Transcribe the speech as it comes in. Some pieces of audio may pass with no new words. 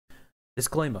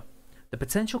Disclaimer: the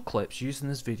potential clips used in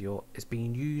this video is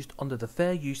being used under the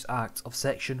Fair Use Act of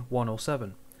Section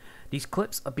 107. These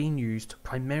clips are being used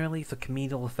primarily for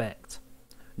comedic effect.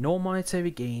 No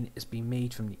monetary gain is being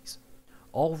made from these.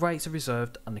 All rights are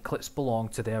reserved and the clips belong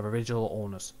to their original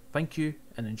owners. Thank you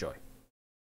and enjoy.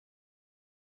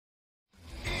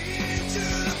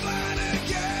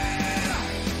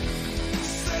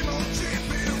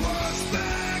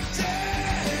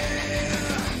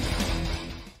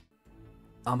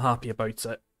 I'm happy about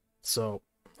it, so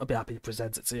I'll be happy to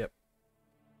present it to you.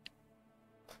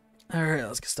 Alright,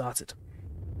 let's get started.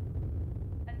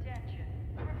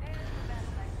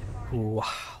 Ooh,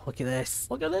 look at this,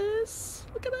 look at this,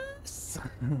 look at this!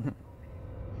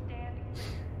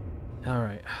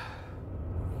 Alright.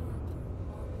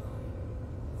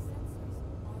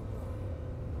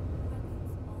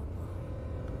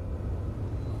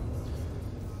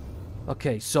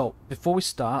 Okay, so before we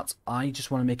start, I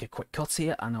just want to make a quick cut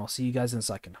here and I'll see you guys in a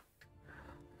second.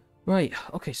 Right,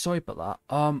 okay, sorry about that.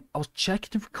 I was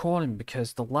checking the recording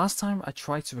because the last time I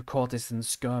tried to record this in the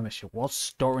skirmish, it was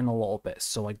stuttering a little bit,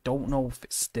 so I don't know if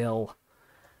it's still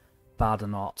bad or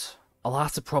not. I'll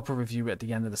have to proper review it at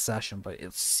the end of the session, but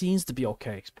it seems to be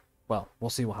okay. Well, we'll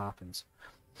see what happens.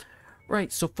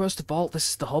 Right, so first of all,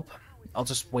 this is the hub. I'll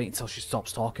just wait until she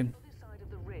stops talking.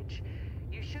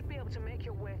 You should be able to make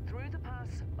your way through the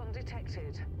pass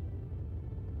undetected.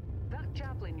 That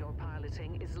javelin you're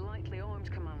piloting is lightly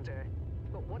armed, Commander,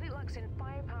 but what it lacks in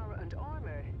firepower and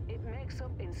armor, it makes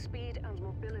up in speed and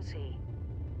mobility.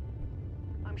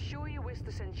 I'm sure you wish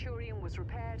the Centurion was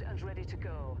repaired and ready to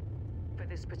go. For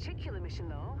this particular mission,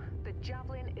 though, the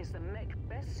javelin is the mech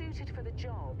best suited for the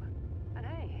job. And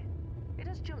hey, it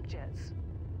has jump jets.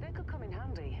 They could come in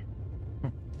handy.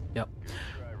 Yep. Good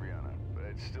try, Rihanna, but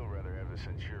I'd still rather have the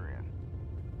Centurion.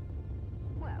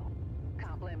 Well,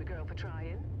 can't blame a girl for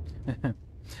trying.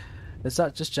 This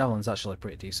javelin's actually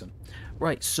pretty decent.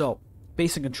 Right, so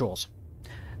basic controls.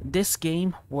 This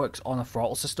game works on a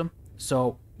throttle system,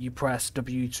 so you press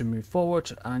W to move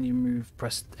forward and you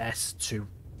press S to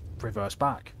reverse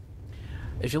back.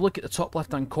 If you look at the top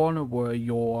left hand corner where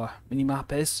your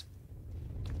minimap is,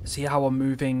 see how I'm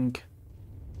moving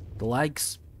the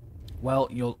legs? Well,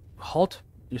 your HUD,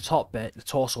 your top bit, the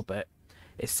torso bit,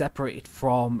 is separated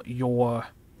from your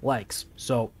legs.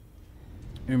 So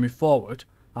you move forward,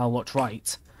 I'll look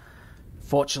right.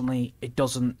 Fortunately, it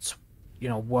doesn't,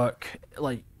 work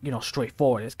like, straight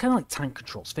forward. It's kind of like tank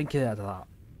controls. Think of that.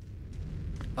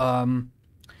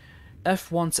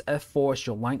 F1 to F4 is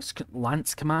your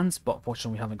lance commands, but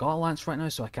unfortunately we haven't got a lance right now,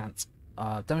 so I can't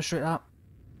demonstrate that.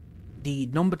 The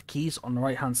numbered keys on the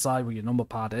right hand side where your number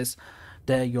pad is,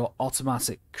 they're your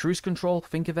automatic cruise control,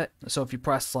 think of it. So if you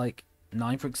press like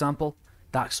 9 for example,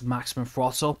 that's maximum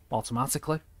throttle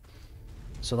automatically.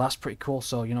 So that's pretty cool.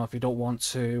 So if you don't want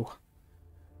to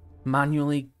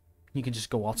manually, you can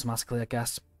just go automatically, I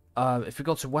guess. If we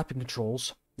go to weapon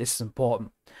controls, this is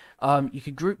important. You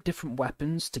can group different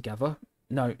weapons together.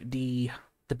 Now the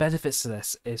benefits to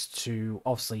this is to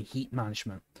obviously heat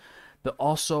management, but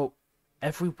also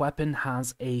every weapon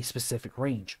has a specific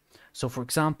range. So for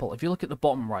example, if you look at the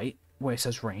bottom right where it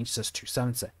says range, it says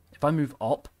 270. If I move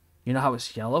up, you know how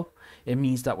it's yellow? It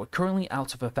means that we're currently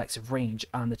out of effective range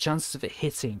and the chances of it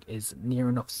hitting is near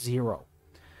enough 0.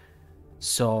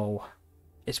 So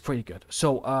it's pretty good.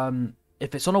 So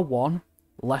if it's on a 1,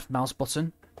 left mouse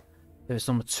button. If it's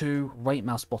number 2, right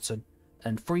mouse button.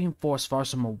 And 3 and 4, as far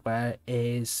as I'm aware,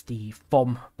 is the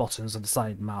thumb buttons on the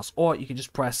side of the mouse. Or you can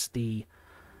just press the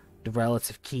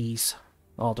relative keys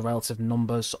or the relative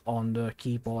numbers on the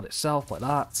keyboard itself like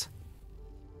that,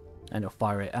 and it'll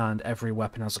fire it. And every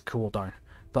weapon has a cooldown,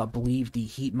 but I believe the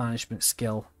heat management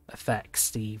skill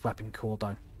affects the weapon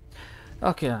cooldown.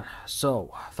 Okay,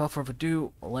 so without further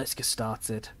ado, let's get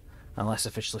started and let's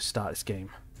officially start this game.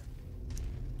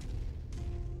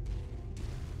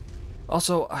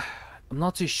 Also, I'm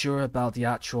not too sure about the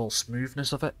actual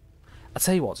smoothness of it. I'll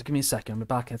tell you what, so give me a second, I'll be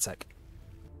back in a sec.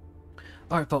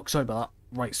 Alright folks, sorry about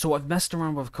that. Right, so I've messed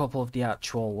around with a couple of the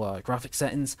actual graphic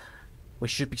settings. We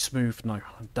should be smooth now,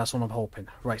 that's what I'm hoping.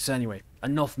 Right, so anyway,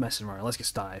 enough messing around, let's get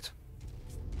started.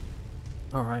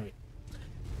 Alright.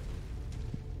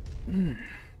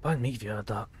 Pardon me if you heard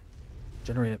that.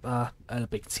 Generator bar and a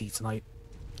big tea tonight.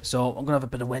 So, I'm gonna have a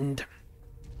bit of wind.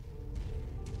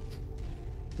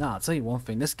 Nah, I'll tell you one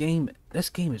thing, this game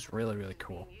is really, really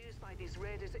cool.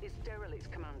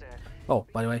 Oh,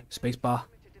 by the way, spacebar.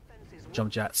 Jump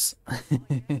jets.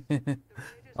 I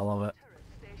love it.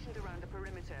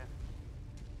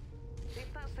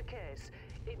 If that's the case,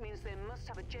 it means they must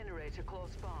have a generator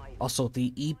close by. Also,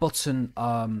 the E button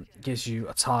gives you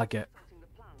a target.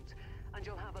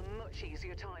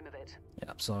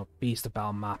 Yep, so B's the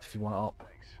battle map if you want it up.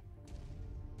 Thanks.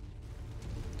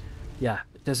 Yeah,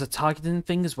 there's a targeting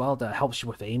thing as well that helps you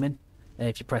with aiming. And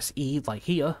if you press E, like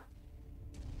here...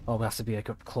 Oh, we have to be a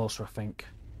bit closer, I think.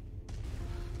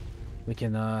 We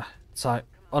can, type...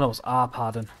 Oh no, it's R,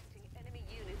 pardon. Enemy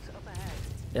units up ahead.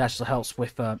 It actually helps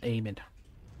with aiming.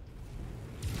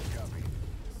 Copy.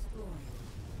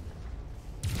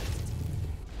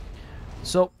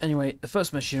 So, anyway, the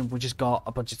first mission, we just got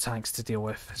a bunch of tanks to deal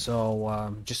with.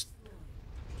 So, just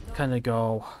kind of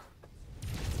go...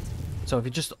 So if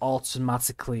you just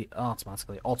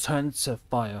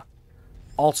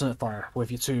alternate fire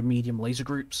with your 2 medium laser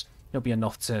groups, it'll be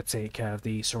enough to take care of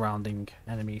the surrounding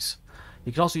enemies.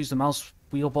 You can also use the mouse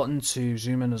wheel button to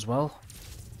zoom in as well.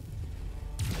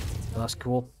 So that's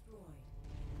cool.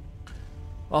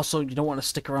 Also, you don't want to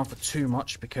stick around for too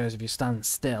much, because if you stand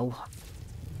still,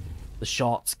 the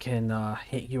shots can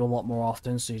hit you a lot more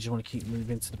often, so you just want to keep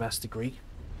moving to the best degree.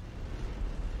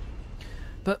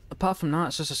 But apart from that,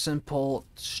 it's just a simple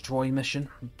destroy mission.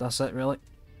 That's it, really.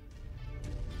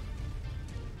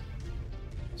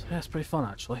 So yeah, it's pretty fun,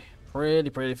 actually.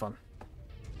 Pretty fun.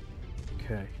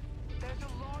 Okay. There's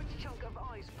a large chunk of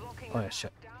ice blocking Oh yeah, the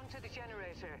shit. path down to the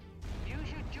generator.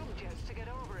 Use your jump jets to get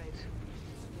over it.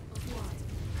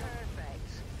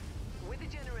 Perfect. With the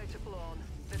generator blown,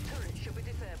 the turret should be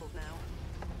disabled now.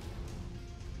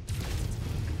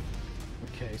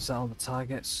 Okay, is that all the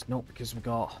targets? Nope, because we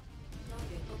got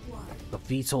the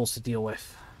VTOLs to deal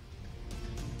with.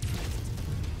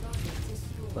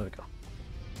 There we go.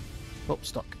 Oh,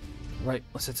 stuck. Right,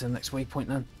 let's head to the next waypoint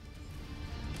then.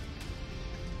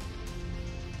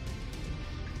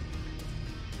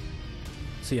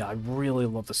 So yeah, I really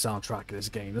love the soundtrack of this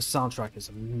game. This soundtrack is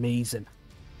amazing.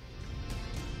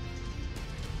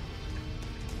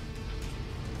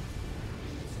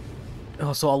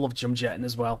 Also, I love jump jetting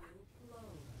as well.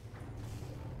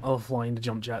 I love flying the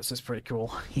jump jets, it's pretty cool.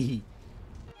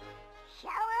 So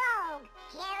long,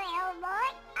 Jerry, old boy.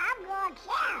 I'm going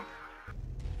south.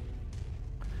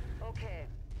 Okay,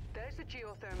 there's the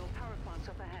geothermal power plant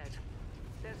up ahead.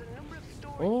 There's a number of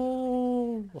storage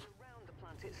Oh, around the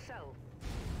plant itself.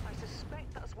 I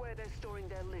suspect that's where they're storing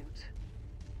their loot.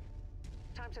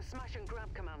 Time to smash and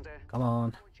grab, Commander. come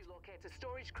on. Once you locate the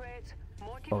storage crate,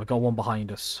 mark it. Oh, we got one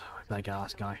behind us. That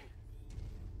gas guy.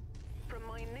 From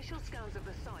my initial scans of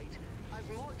the site, I've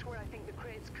marked where I think the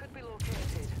crates could be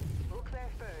located. Look there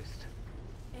first.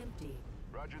 Empty.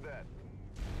 Roger that.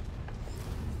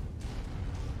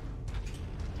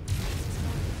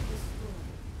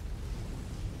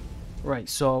 Right,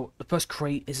 so the first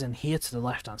crate is in here to the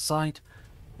left hand side.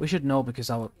 We should know because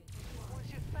our... Once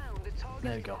you've found the target,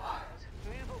 There we go.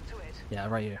 move up to it. Yeah,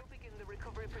 right here. Now begin the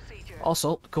recovery procedure.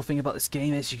 Also, the cool thing about this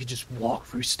game is you can just walk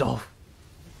through stuff.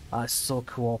 That's so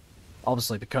cool.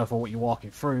 Obviously, be careful what you're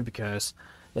walking through, because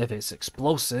if it's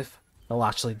explosive, it'll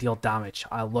actually deal damage.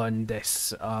 I learned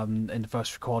this in the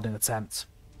first recording attempt.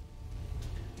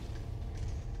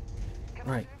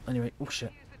 Right, anyway, oh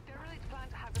shit. Use the derelict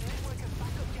plant has a network of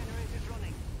backup generators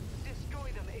running.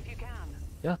 Destroy them if you can.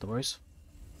 Yeah, no worries.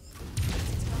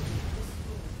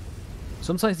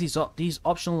 Sometimes these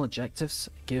optional objectives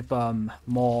give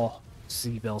more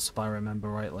C-bills, if I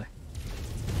remember rightly.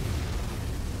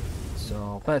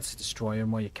 So, better to destroy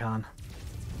them where you can.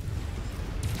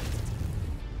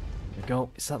 There we go.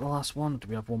 Is that the last one? Or do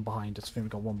we have one behind us? I think we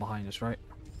got one behind us, right?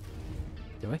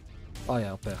 Do we? Oh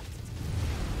yeah, up there.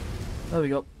 There we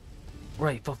go.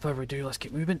 Right, without further ado, let's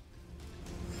keep moving.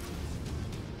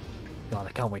 God,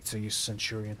 I can't wait to use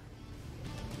Centurion.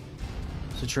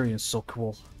 Centurion's so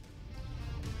cool.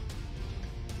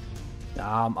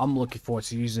 I'm looking forward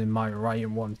to using my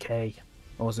Orion 1K.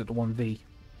 Or was it the 1V?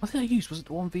 What did I use? Was it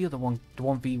the 1V or the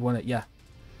 1V won it? Yeah.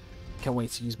 Can't wait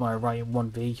to use my Orion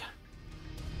 1V.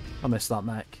 I miss that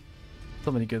mech.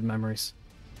 So many good memories.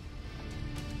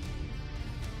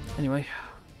 Anyway,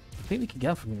 I think we can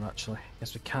get from here actually.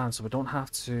 Yes, we can, so we don't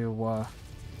have to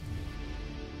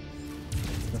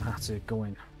go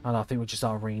in. Oh, no, I think we're just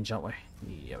out of range, aren't we?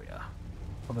 Yeah, we are.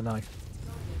 Have a knife.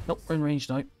 Nope, we're in range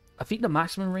now. I think the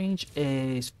maximum range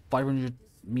is 500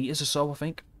 meters or so, I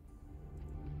think.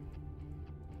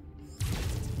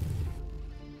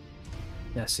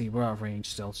 Yeah, see, we're out of range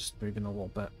still, just moving a little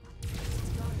bit.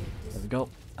 There we go.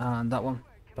 And that one.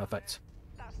 Perfect.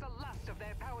 That's the last of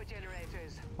their power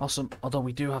generators. Awesome. Although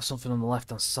we do have something on the left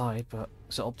hand side, but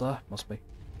is it up there? Must be.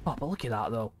 Oh, but look at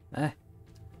that though.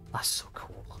 That's so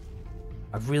cool.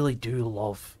 I really do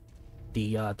love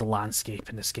the landscape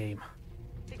in this game.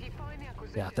 If you find the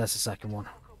acquisition, Yeah, there's the second one.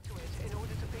 walk up to it in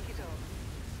order to pick it up.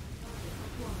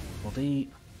 Well, the...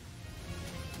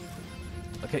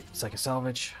 Okay, second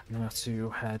salvage. Now we have to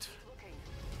head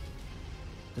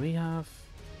Do we have...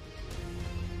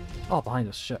 Oh, behind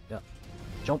us. Shit, yeah.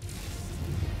 Jump.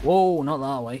 Whoa, not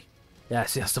that way. Yeah,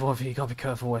 see, that's the one thing you gotta be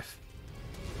careful with.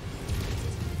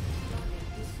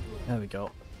 There we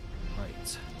go.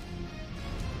 Right.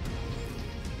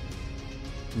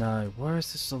 Now, where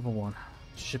is this other one?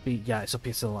 Should be... Yeah, it's up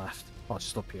here to the left. Oh, it's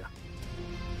just up here.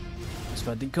 Let's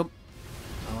find income.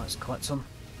 And let's collect some.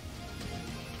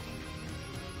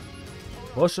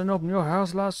 Busting up in your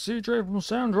house last CJ from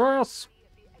San Andreas.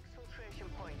 At the exfiltration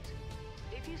point.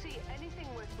 If you see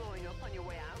anything worth blowing up on your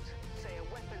way out, say a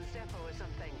weapons depot or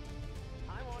something,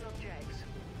 I want objects.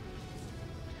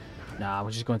 Nah,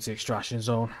 we're just going to the extraction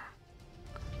zone.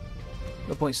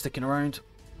 No point sticking around.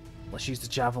 Let's use the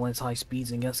javelins, high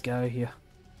speeds, and let's get out of here.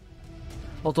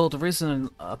 Although there is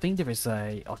I think there is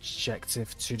a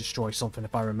objective to destroy something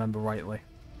if I remember rightly.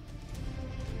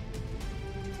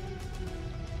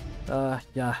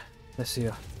 Yeah, let's see.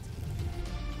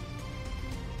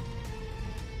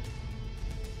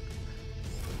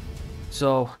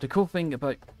 So the cool thing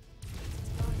about...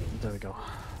 There we go.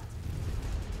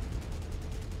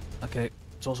 Okay,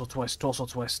 torso twist, torso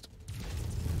twist.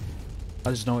 I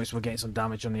just noticed we're getting some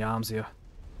damage on the arms here.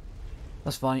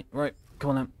 That's fine. Right, come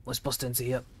on then. Let's bust into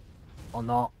here. Or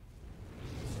not.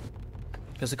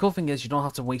 Because the cool thing is you don't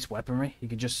have to waste weaponry. You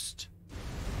can just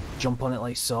jump on it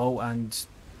like so and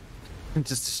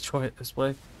just destroy it this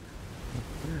way.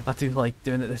 I do like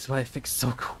doing it this way. I think it's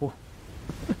so cool.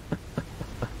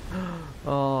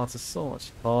 Oh, it's just so much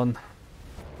fun.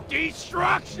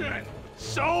 Destruction!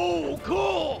 So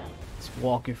cool! Just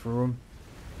walking through them.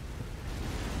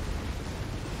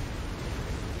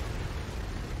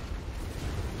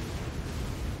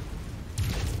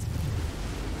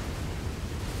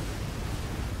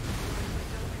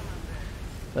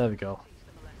 There we go. Teach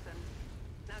them a lesson.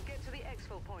 Now get to the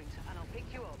exfil point and I'll pick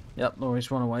you up. Yep, no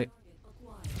worries, run away.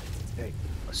 Okay,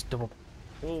 let's double.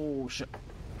 Oh, shit.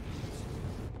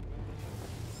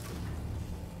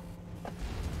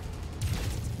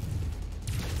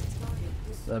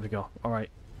 There we go. Alright,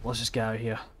 let's just get out of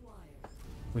here.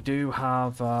 We do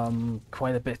have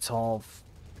quite a bit of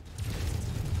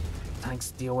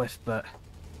tanks to deal with, but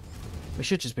we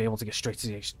should just be able to get straight to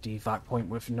the evac point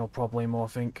with no problemo, I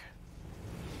think.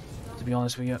 To be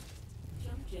honest with you.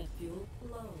 Jump jet fuel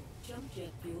low. Jump jet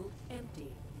fuel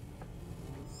empty.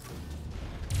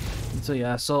 So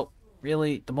yeah, so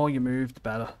really, the more you move, the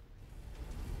better.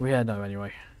 We're here now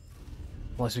anyway.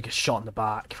 Unless we get shot in the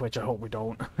back, which I hope we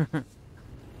don't.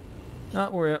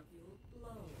 Nah, we're here. Low.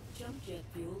 Jump jet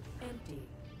fuel empty.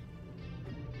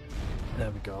 There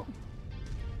we go.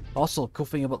 Also, cool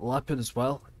thing about the leopard as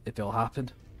well, if it'll happen.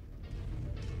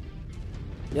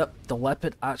 Yep, the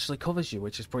leopard actually covers you,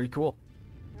 which is pretty cool.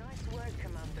 Nice work,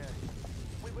 Commander.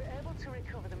 We were able to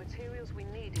recover the materials we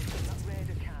needed from that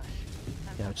raider cache.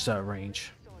 And Yeah, just out of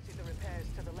range. sorted the repairs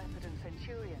to the Leopard and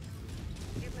Centurion.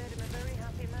 You've made him a very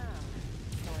happy man,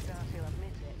 though I doubt he'll admit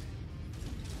it.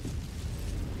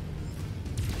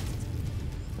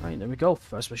 Right, there we go.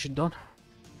 First mission done.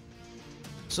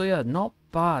 So yeah, not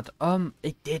bad.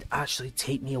 It did actually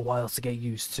take me a while to get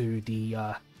used to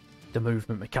the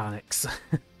movement mechanics.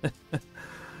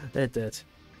 It did.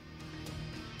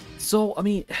 So, I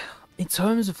mean, in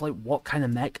terms of like what kind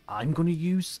of mech I'm gonna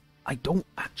use, I don't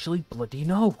actually bloody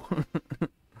know.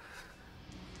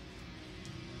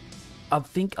 I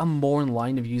think I'm more in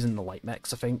line of using the light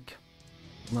mechs, I think.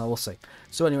 Well, we'll see.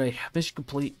 So anyway, mission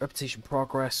complete, reputation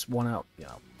progress, 1 out,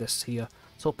 yeah, this here.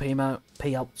 So payout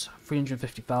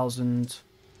 350,000.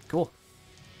 Cool.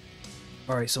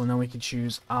 Alright, so now we can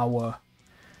choose our...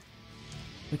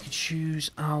 what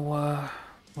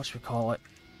should we call it?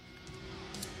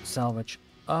 Salvage.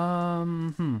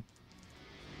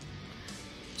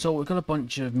 So we've got a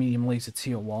bunch of medium laser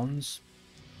tier 1s.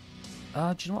 Do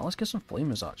you know what? Let's get some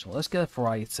flamers actually. Let's get a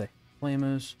variety.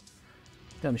 Flamers.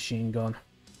 Get a machine gun.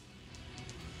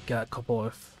 Get a couple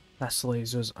of S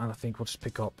lasers, and I think we'll just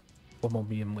pick up one more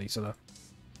medium laser there.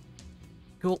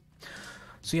 Cool.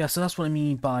 So yeah, so that's what I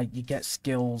mean by you get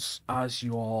skills as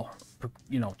you're,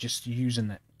 you know, just using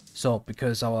it. So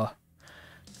because our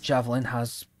javelin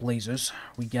has lasers,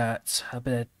 we get a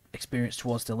bit of experience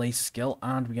towards the laser skill,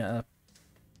 and we get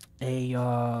an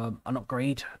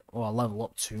upgrade or a level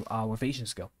up to our evasion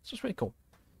skill. So it's pretty cool.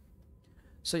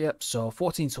 So yep, so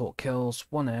 14 total kills,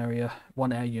 1 air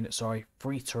unit,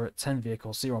 3 turret, 10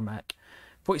 vehicles, 0 mech,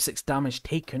 46 damage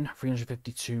taken,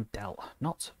 352 dealt.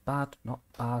 Not bad, not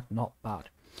bad, not bad.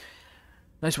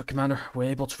 Nice work, Commander. We're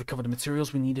able to recover the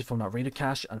materials we needed from that raider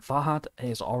cache, and Farhad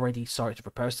has already started to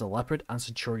prepare to the Leopard and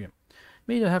Centurion.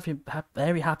 Made a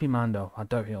very happy man, though. I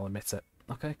doubt he'll admit it.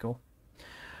 Okay, cool.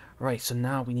 Right, so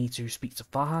now we need to speak to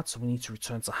Farhad, so we need to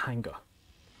return to hangar.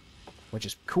 Which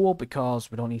is cool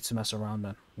because we don't need to mess around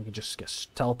then. We can just get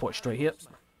teleported straight here.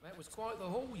 That was quite the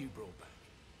haul you brought back.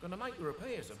 Gonna make the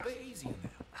repairs a bit easier now.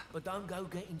 But don't go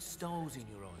getting stars in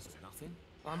your eyes or nothing.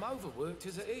 I'm overworked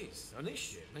as it is, and this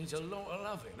shit needs a lot of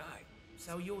loving, eh?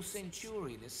 So your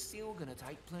Centurion is still gonna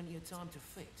take plenty of time to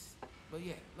fix. But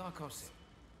yeah, like I said,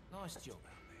 nice job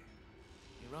out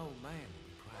there. Your old man will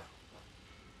be proud.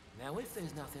 Now if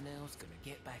there's nothing else, gonna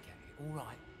get back at it,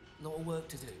 alright? Lot of work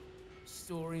to do.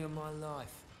 Story of my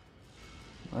life.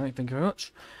 Alright, thank you very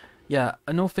much. Yeah,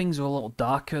 I know things are a little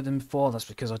darker than before, that's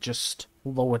because I just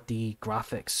lowered the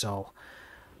graphics, so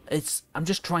I'm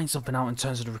just trying something out in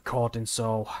terms of the recording,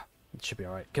 so it should be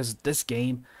alright. Because this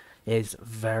game is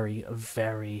very,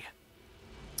 very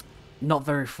not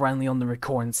very friendly on the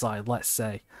recording side, let's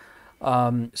say.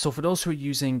 So for those who are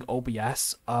using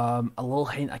OBS, a little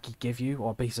hint I could give you,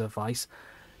 or a piece of advice,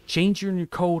 change your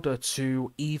encoder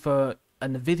to either a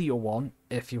NVIDIA one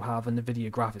if you have a NVIDIA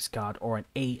graphics card, or an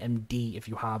AMD if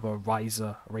you have a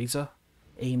Razer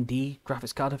AMD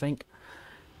graphics card, I think.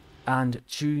 And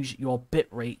choose your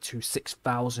bitrate to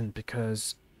 6000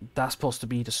 because that's supposed to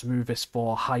be the smoothest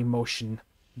for high motion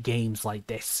games like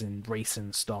this and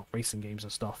racing games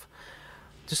and stuff.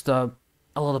 Just a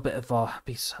little bit of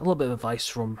advice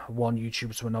from one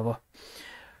YouTuber to another.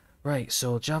 Right,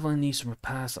 so Javelin needs some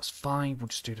repairs. That's fine. We'll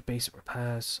just do the basic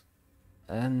repairs,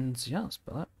 and yeah, that's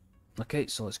about that. Okay,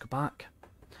 so let's go back.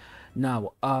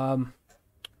 Now,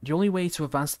 the only way to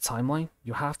advance the timeline,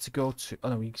 you have to go to... Oh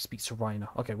no, we can speak to Reiner.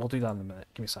 Okay, we'll do that in a minute.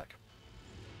 Give me a sec.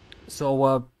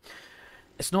 So,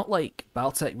 it's not like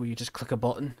BattleTech where you just click a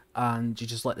button and you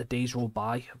just let the days roll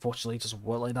by. Unfortunately, it doesn't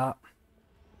work like that.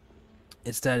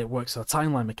 Instead, it works on a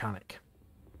timeline mechanic.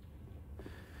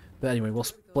 But anyway, we'll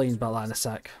explain about that in a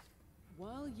sec.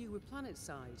 While you were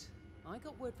planetside, I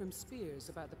got word from Spears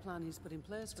about the plan he's put in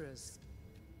place for us.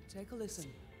 Take a listen.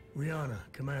 Rihanna,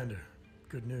 Commander,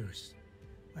 good news.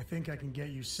 I think I can get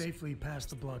you safely past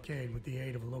the blockade with the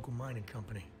aid of a local mining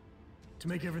company. To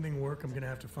make everything work, I'm gonna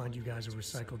have to find you guys a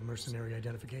recycled mercenary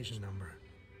identification number.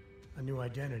 A new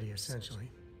identity,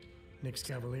 essentially. Nyx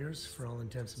Cavaliers, for all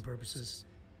intents and purposes,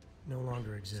 no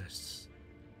longer exists.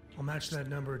 I'll match that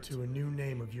number to a new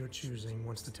name of your choosing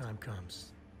once the time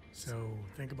comes. So,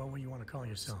 think about what you want to call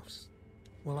yourselves.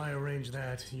 While I arrange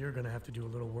that, you're gonna have to do a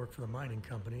little work for the mining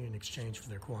company in exchange for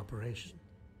their cooperation.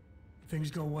 If things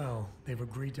go well, they've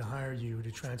agreed to hire you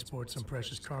to transport some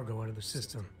precious cargo out of the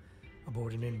system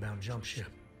aboard an inbound jump ship.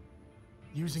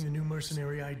 Using the new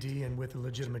mercenary ID and with a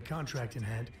legitimate contract in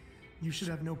hand, you should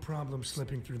have no problem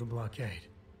slipping through the blockade.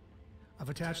 I've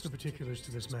attached the particulars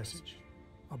to this message.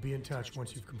 I'll be in touch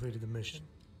once you've completed the mission.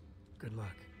 Good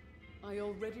luck. I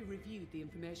already reviewed the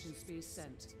information Spears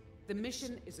sent. The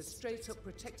mission is a straight-up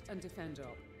protect and defend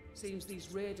op. Seems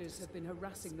these raiders have been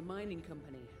harassing the mining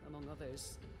company, among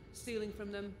others. Stealing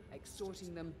from them,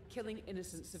 extorting them, killing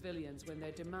innocent civilians when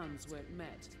their demands weren't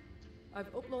met.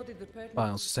 I've uploaded the pertinent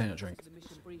I'll sustain a drink. to the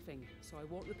mission briefing, so I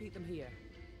won't repeat them here.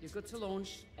 You're good to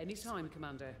launch anytime,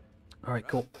 Commander. Alright,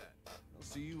 cool. I'll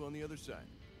see you on the other side.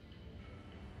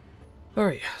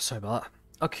 Alright, sorry about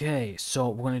that. Okay, so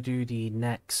we're going to do the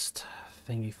next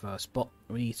thingy first, but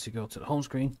we need to go to the home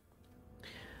screen.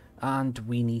 And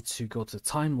we need to go to the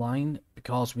timeline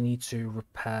because we need to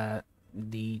repair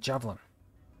the Javelin.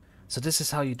 So this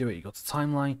is how you do it. You go to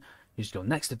timeline, you just go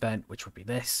next event, which would be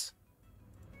this.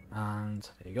 And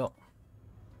there you go.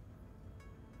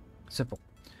 Simple.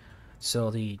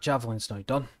 So the Javelin's now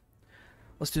done.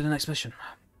 Let's do the next mission.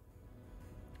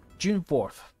 June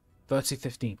 4th,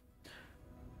 3015.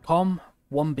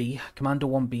 Commander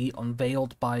 1B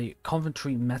unveiled by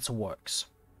Coventry Metalworks.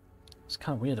 It's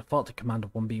kind of weird. I thought the Commander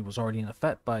 1B was already in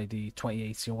effect by the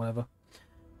 2018 or whatever.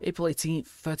 April 18th,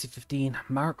 3015.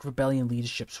 Marek Rebellion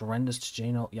leadership surrenders to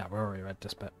Jano. Yeah, we already read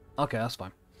this bit. Okay, that's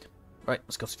fine. Right,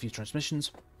 let's go to a few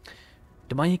transmissions.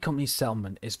 The mining company's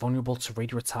settlement is vulnerable to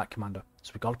radio attack, Commander,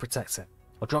 so we gotta protect it.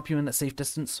 I'll drop you in at safe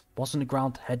distance. Once on the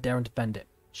ground, head there and defend it.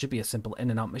 Should be a simple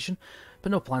in and out mission,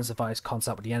 but no plans to devise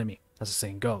contact with the enemy, as the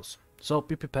saying goes. So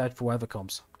be prepared for whatever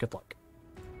comes. Good luck.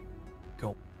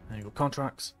 Cool. There you go,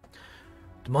 contracts.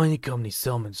 The mining company's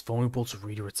settlement is vulnerable to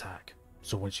radio attack,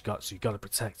 so you gotta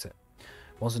protect it.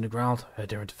 Once on the ground, head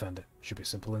there and defend it. Should be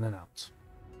simple in and out.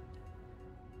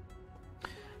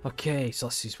 Okay, so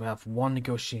let's see, so we have one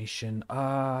negotiation.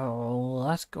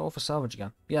 Let's go for salvage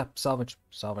again. Yeah, salvage.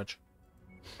 Salvage.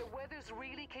 The weather's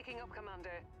really kicking up,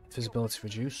 Commander. Visibility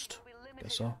reduced.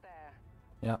 Guess so.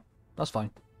 Yeah, that's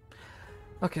fine.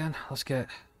 Okay, let's get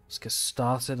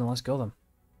started and let's go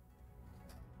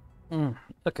then.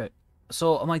 Okay,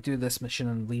 so I might do this mission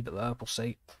and leave it there. We'll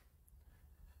see.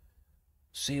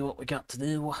 See what we got to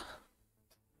do.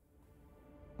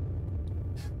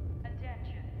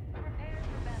 Attention. Prepare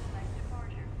for BattleTech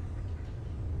departure.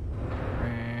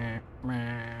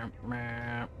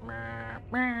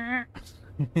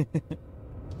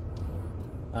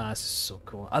 This is so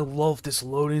cool. I love this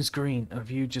loading screen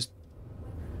of you just...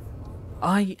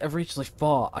 I originally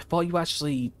thought you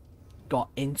actually got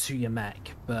into your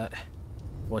mech, but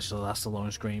fortunately that's the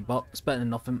loading screen, but it's better than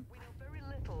nothing.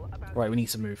 Right, we need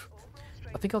to move.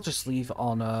 I think I'll just leave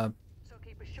on,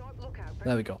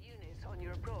 there we go.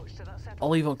 I'll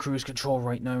leave on cruise control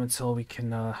right now until we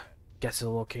can, get to the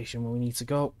location where we need to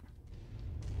go.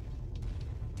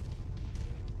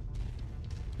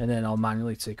 And then I'll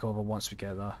manually take over once we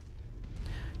get there.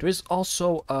 There is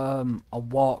also, a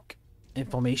walk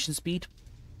information speed,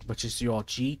 which is your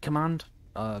G command.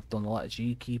 Done the letter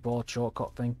G keyboard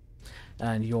shortcut thing.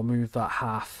 And you'll move that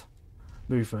half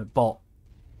movement, but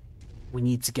we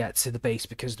need to get to the base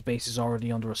because the base is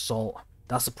already under assault.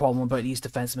 That's the problem about these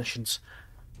defense missions.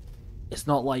 It's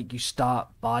not like you start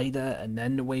by there and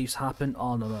then the waves happen.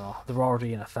 Oh no, they're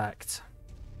already in effect.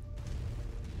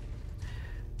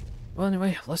 Well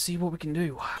anyway, let's see what we can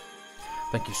do.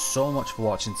 Thank you so much for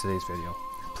watching today's video.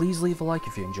 Please leave a like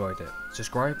if you enjoyed it,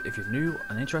 subscribe if you're new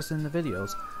and interested in the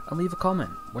videos, and leave a comment.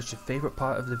 What's your favourite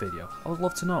part of the video? I would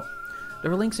love to know.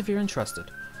 There are links if you're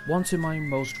interested. One to my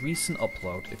most recent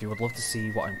upload if you would love to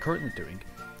see what I'm currently doing,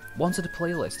 one to the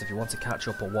playlist if you want to catch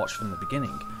up or watch from the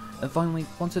beginning, and finally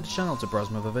one to the channel to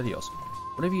browse my other videos.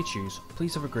 Whatever you choose,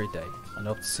 please have a great day, and I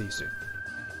hope to see you soon.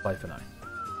 Bye for now.